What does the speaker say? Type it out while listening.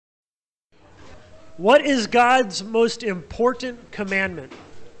What is God's most important commandment?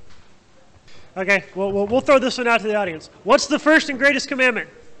 Okay, well, we'll throw this one out to the audience. What's the first and greatest commandment?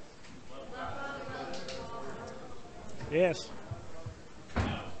 Yes.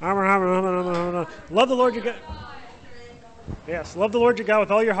 Love the Lord your God. Yes, love the Lord your God with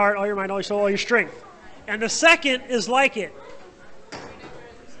all your heart, all your mind, all your soul, all your strength. And the second is like it.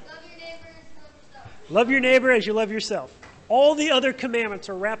 Love your neighbor as you love yourself. All the other commandments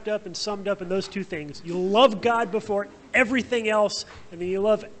are wrapped up and summed up in those two things. You love God before everything else, and then you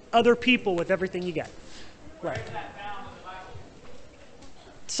love other people with everything you got. Right.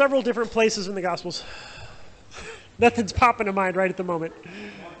 Several different places in the Gospels. Nothing's popping to mind right at the moment.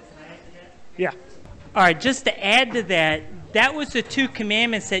 Yeah. All right, just to add to that, that was the two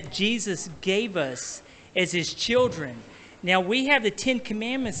commandments that Jesus gave us as his children. Now, we have the 10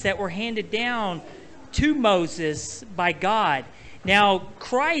 commandments that were handed down to Moses by God. Now,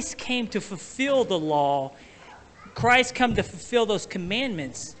 Christ came to fulfill the law. Christ came to fulfill those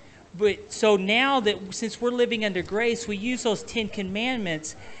commandments. But so now that since we're living under grace, we use those 10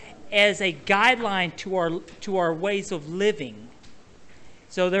 commandments as a guideline to our ways of living.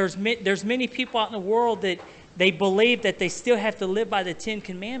 So there's many people out in the world that they believe that they still have to live by the 10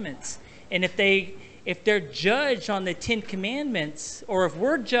 commandments. And if they're judged on the 10 commandments, or if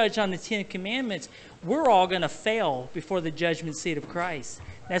we're judged on the 10 commandments, we're all going to fail before the judgment seat of Christ.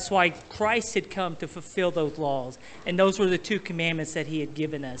 That's why Christ had come to fulfill those laws. And those were the two commandments that he had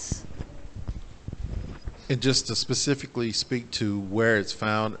given us. And just to specifically speak to where it's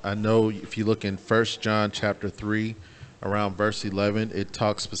found, I know if you look in 1 John chapter 3, around verse 11, it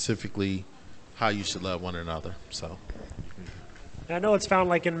talks specifically how you should love one another. So I know it's found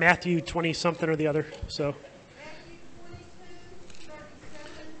like in Matthew 20 something or the other. So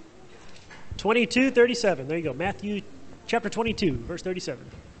 22:37. There you go. Matthew chapter 22, verse 37.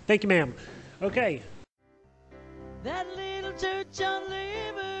 Thank you, ma'am. Okay. That little church on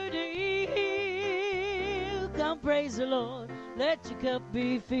Liberty Hill. Come praise the Lord. Let your cup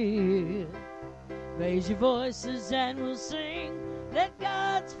be filled. Raise your voices and we'll sing. Let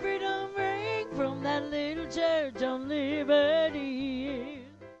God's freedom ring from that little church on Liberty.